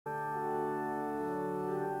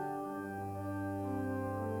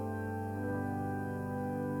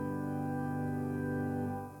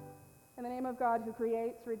name of God who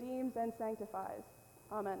creates, redeems, and sanctifies.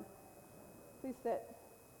 Amen. Please sit.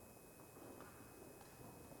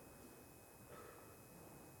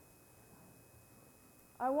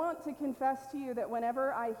 I want to confess to you that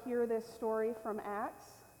whenever I hear this story from Acts,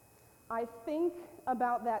 I think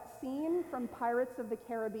about that scene from Pirates of the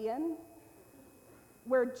Caribbean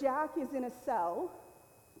where Jack is in a cell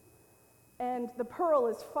and the Pearl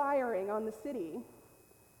is firing on the city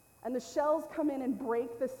and the shells come in and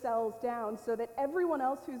break the cells down so that everyone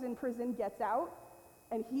else who's in prison gets out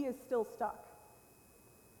and he is still stuck.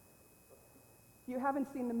 If you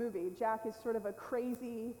haven't seen the movie, Jack is sort of a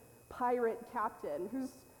crazy pirate captain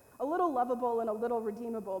who's a little lovable and a little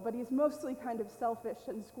redeemable, but he's mostly kind of selfish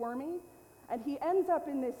and squirmy. And he ends up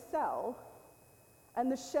in this cell,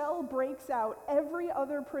 and the shell breaks out every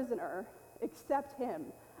other prisoner except him.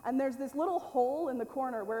 And there's this little hole in the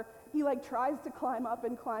corner where he tries to climb up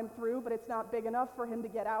and climb through, but it's not big enough for him to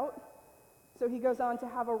get out. So he goes on to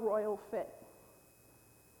have a royal fit.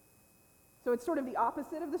 So it's sort of the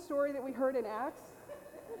opposite of the story that we heard in Acts.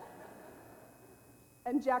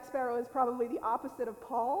 And Jack Sparrow is probably the opposite of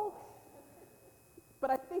Paul. But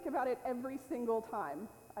I think about it every single time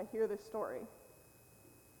I hear this story.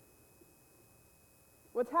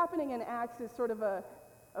 What's happening in Acts is sort of a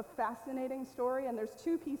fascinating story, and there's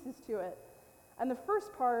two pieces to it. And the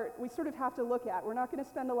first part we sort of have to look at. We're not going to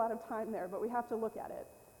spend a lot of time there, but we have to look at it.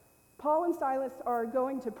 Paul and Silas are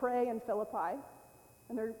going to pray in Philippi,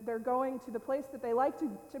 and they're going to the place that they like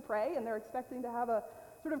to pray, and they're expecting to have a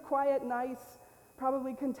sort of quiet, nice,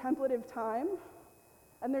 probably contemplative time.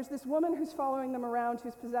 And there's this woman who's following them around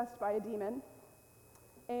who's possessed by a demon.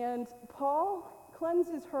 And Paul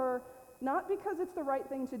cleanses her not because it's the right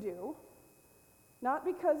thing to do, not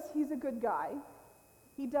because he's a good guy.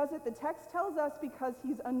 He does it, the text tells us, because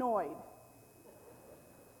he's annoyed.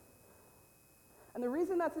 And the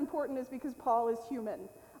reason that's important is because Paul is human.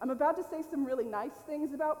 I'm about to say some really nice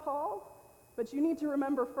things about Paul, but you need to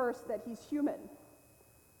remember first that he's human.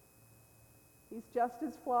 He's just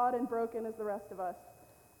as flawed and broken as the rest of us.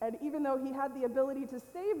 And even though he had the ability to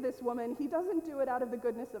save this woman, he doesn't do it out of the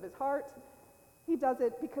goodness of his heart. He does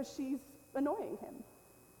it because she's annoying him,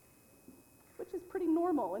 which is pretty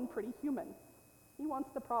normal and pretty human. He wants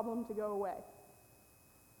the problem to go away.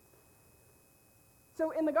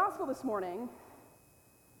 So in the gospel this morning,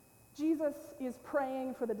 Jesus is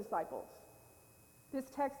praying for the disciples. This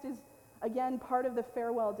text is, again, part of the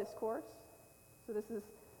farewell discourse. So this is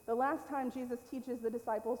the last time Jesus teaches the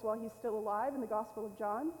disciples while he's still alive in the Gospel of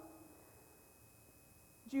John.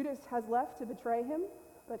 Judas has left to betray him,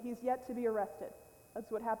 but he's yet to be arrested.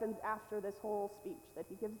 That's what happens after this whole speech that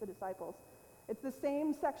he gives the disciples. It's the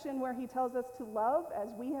same section where he tells us to love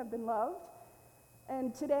as we have been loved.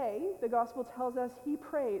 And today, the Gospel tells us he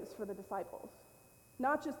prays for the disciples.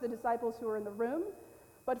 Not just the disciples who are in the room,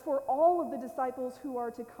 but for all of the disciples who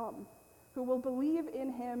are to come, who will believe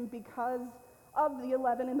in him because of the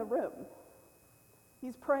 11 in the room.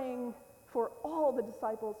 He's praying for all the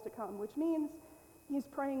disciples to come, which means he's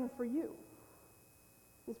praying for you.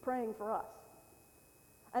 He's praying for us.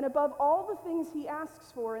 And above all the things he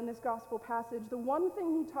asks for in this gospel passage, the one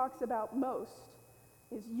thing he talks about most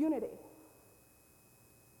is unity.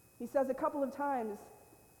 He says a couple of times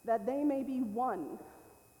that they may be one,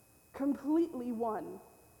 completely one.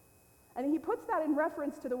 And he puts that in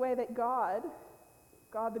reference to the way that God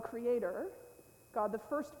the Creator, God the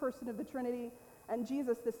first person of the Trinity, and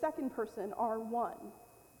Jesus the second person are one.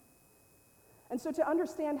 And so to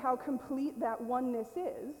understand how complete that oneness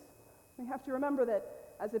is, we have to remember that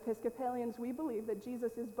as Episcopalians we believe that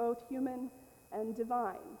Jesus is both human and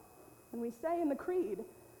divine. And we say in the Creed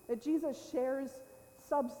that Jesus shares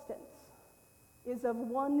substance, is of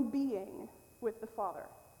one being with the Father.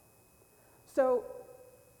 So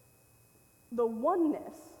the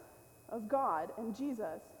oneness of God and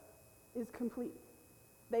Jesus is complete.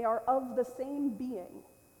 They are of the same being.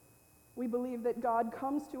 We believe that God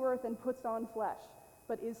comes to earth and puts on flesh,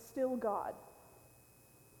 but is still God.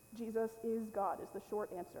 Jesus is God is the short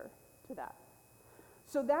answer to that.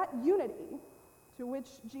 So that unity to which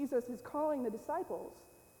Jesus is calling the disciples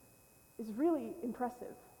is really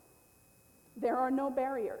impressive. There are no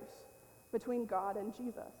barriers between God and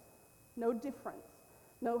Jesus. No difference,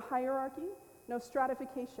 no hierarchy, no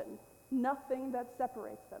stratification, nothing that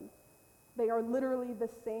separates them. They are literally the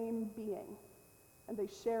same being, and they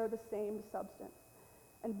share the same substance.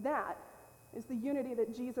 And that is the unity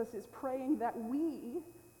that Jesus is praying that we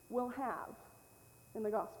will have in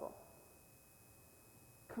the gospel.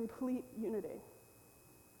 Complete unity.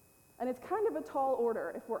 And it's kind of a tall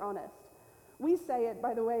order, if we're honest. We say it,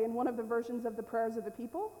 by the way, in one of the versions of the prayers of the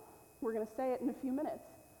people. We're going to say it in a few minutes.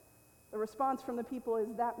 The response from the people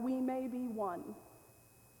is that we may be one.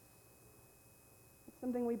 It's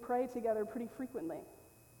something we pray together pretty frequently.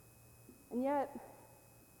 And yet,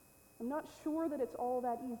 I'm not sure that it's all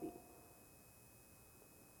that easy.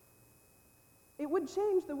 It would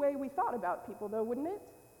change the way we thought about people, though, wouldn't it?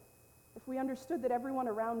 If we understood that everyone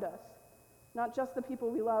around us, not just the people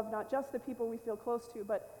we love, not just the people we feel close to,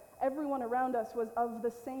 but everyone around us was of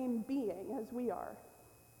the same being as we are,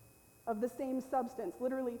 of the same substance,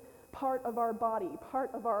 literally part of our body, part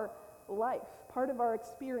of our life, part of our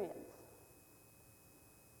experience.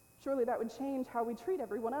 Surely that would change how we treat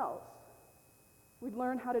everyone else. We'd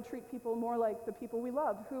learn how to treat people more like the people we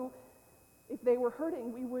love, who, if they were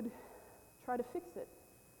hurting, we would try to fix it.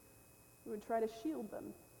 We would try to shield them.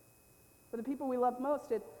 For the people we love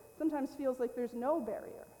most, it sometimes feels like there's no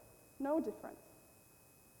barrier, no difference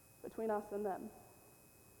between us and them.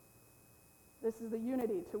 This is the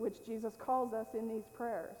unity to which Jesus calls us in these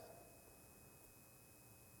prayers.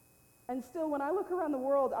 And still, when I look around the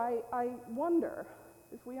world, I wonder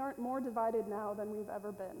if we aren't more divided now than we've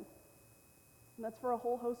ever been. And that's for a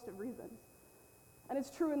whole host of reasons. And it's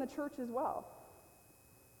true in the church as well.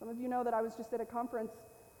 Some of you know that I was just at a conference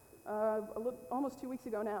almost 2 weeks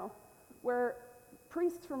ago now, where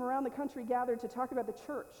priests from around the country gathered to talk about the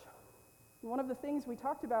church. And one of the things we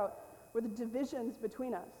talked about were the divisions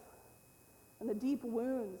between us and the deep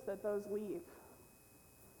wounds that those leave.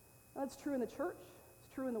 And that's true in the church.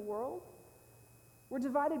 It's true in the world. We're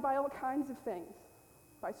divided by all kinds of things,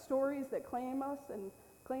 by stories that claim us and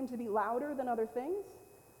claim to be louder than other things,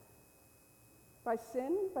 by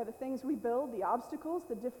sin, by the things we build, the obstacles,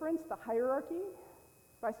 the difference, the hierarchy,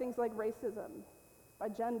 by things like racism, by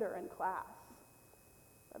gender and class,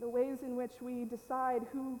 by the ways in which we decide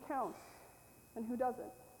who counts and who doesn't.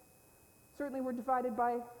 Certainly we're divided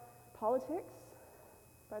by politics,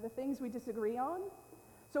 by the things we disagree on.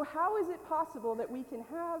 So how is it possible that we can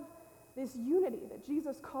have this unity that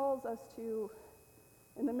Jesus calls us to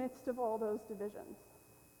in the midst of all those divisions?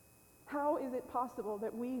 How is it possible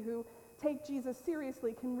that we who take Jesus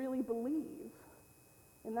seriously can really believe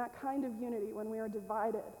in that kind of unity when we are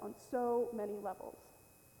divided on so many levels?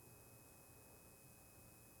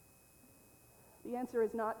 The answer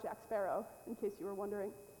is not Jack Sparrow, in case you were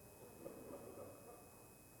wondering.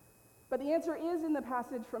 But the answer is in the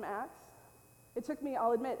passage from Acts.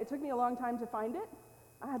 I'll admit, it took me a long time to find it.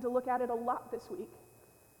 I had to look at it a lot this week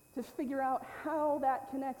to figure out how that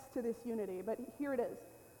connects to this unity, but here it is.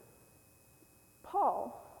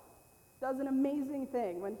 Paul does an amazing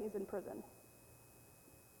thing when he's in prison.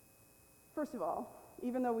 First of all,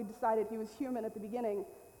 even though we decided he was human at the beginning,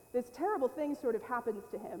 this terrible thing sort of happens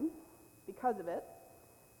to him because of it.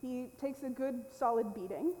 He takes a good, solid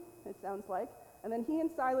beating, it sounds like, and then he and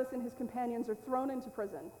Silas and his companions are thrown into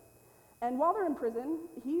prison. And while they're in prison,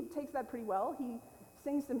 he takes that pretty well. He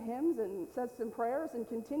sings some hymns and says some prayers and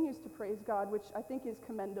continues to praise God, which I think is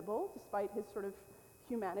commendable, despite his sort of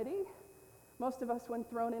humanity. Most of us, when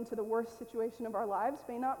thrown into the worst situation of our lives,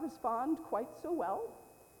 may not respond quite so well,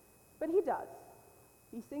 but he does.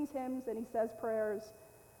 He sings hymns and he says prayers,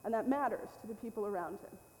 and that matters to the people around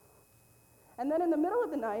him. And then in the middle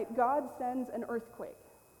of the night, God sends an earthquake,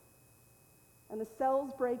 and the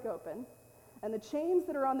cells break open, and the chains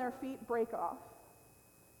that are on their feet break off.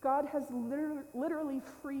 God has literally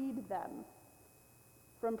freed them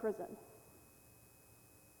from prison,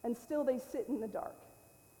 and still they sit in the dark.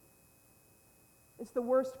 It's the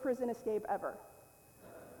worst prison escape ever.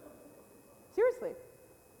 Seriously.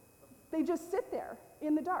 They just sit there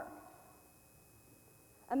in the dark.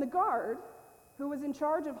 And the guard, who was in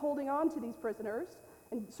charge of holding on to these prisoners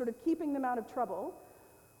and sort of keeping them out of trouble,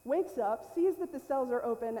 wakes up, sees that the cells are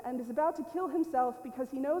open, and is about to kill himself because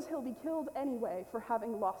he knows he'll be killed anyway for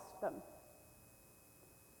having lost them.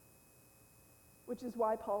 Which is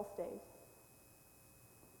why Paul stays.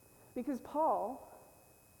 Because Paul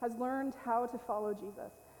has learned how to follow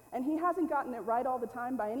Jesus. And he hasn't gotten it right all the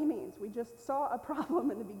time by any means. We just saw a problem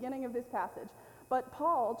in the beginning of this passage. But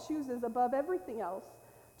Paul chooses above everything else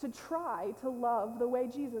to try to love the way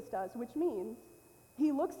Jesus does, which means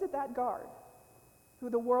he looks at that guard, who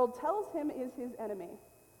the world tells him is his enemy,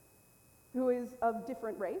 who is of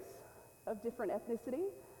different race, of different ethnicity,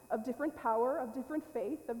 of different power, of different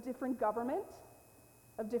faith, of different government,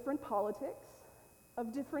 of different politics,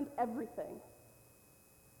 of different everything,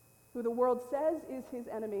 who the world says is his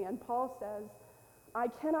enemy. And Paul says, I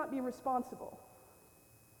cannot be responsible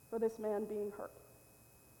for this man being hurt.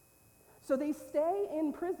 So they stay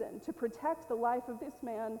in prison to protect the life of this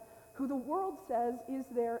man who the world says is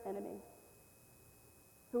their enemy,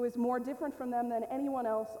 who is more different from them than anyone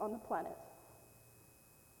else on the planet.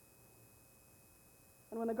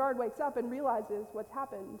 And when the guard wakes up and realizes what's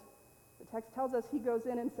happened, the text tells us he goes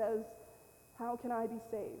in and says, "How can I be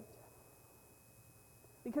saved?"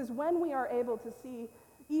 Because when we are able to see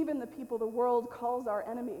even the people the world calls our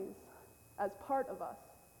enemies as part of us,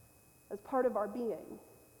 as part of our being,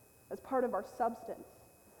 as part of our substance,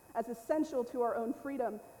 as essential to our own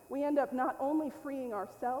freedom, we end up not only freeing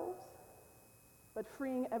ourselves, but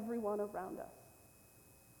freeing everyone around us.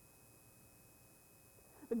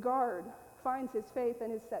 The guard finds his faith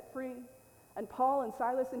and is set free, and Paul and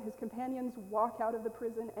Silas and his companions walk out of the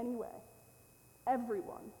prison anyway.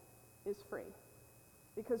 Everyone is free,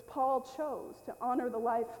 because Paul chose to honor the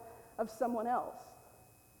life of someone else,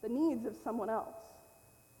 the needs of someone else,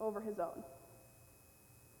 over his own.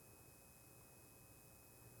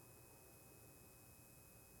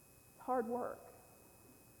 It's hard work.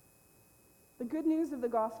 The good news of the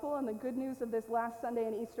gospel and the good news of this last Sunday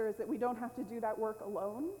and Easter is that we don't have to do that work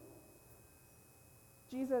alone.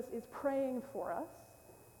 Jesus is praying for us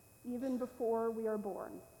even before we are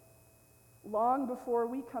born. Long before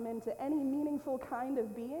we come into any meaningful kind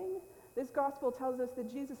of being, this gospel tells us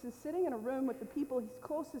that Jesus is sitting in a room with the people he's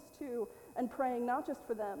closest to and praying not just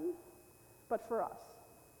for them, but for us,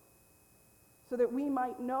 so that we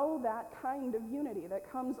might know that kind of unity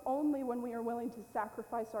that comes only when we are willing to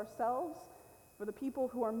sacrifice ourselves for the people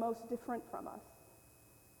who are most different from us.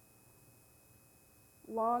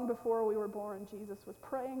 Long before we were born, Jesus was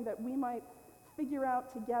praying that we might figure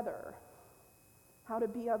out together how to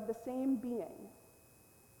be of the same being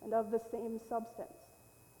and of the same substance.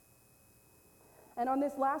 And on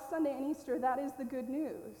this last Sunday in Easter, that is the good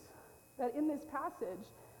news, that in this passage,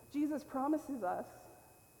 Jesus promises us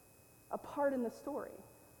a part in the story.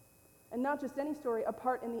 And not just any story, a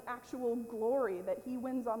part in the actual glory that he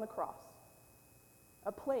wins on the cross,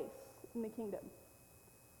 a place in the kingdom.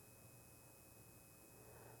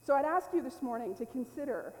 So I'd ask you this morning to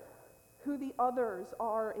consider who the others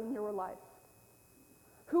are in your life.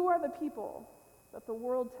 Who are the people that the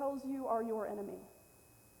world tells you are your enemy?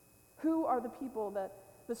 Who are the people that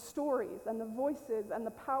the stories and the voices and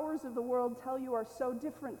the powers of the world tell you are so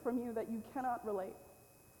different from you that you cannot relate?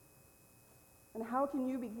 And how can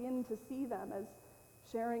you begin to see them as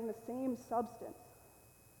sharing the same substance,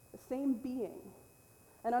 the same being,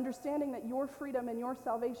 and understanding that your freedom and your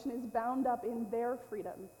salvation is bound up in their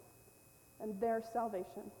freedom and their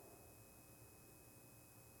salvation?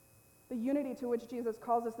 The unity to which Jesus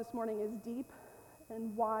calls us this morning is deep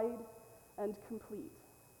and wide and complete.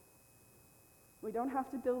 We don't have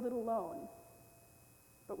to build it alone,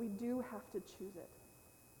 but we do have to choose it.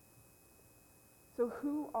 So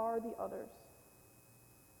who are the others?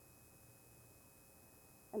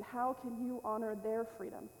 And how can you honor their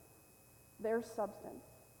freedom, their substance,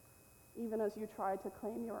 even as you try to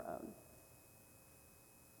claim your own?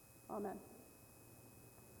 Amen.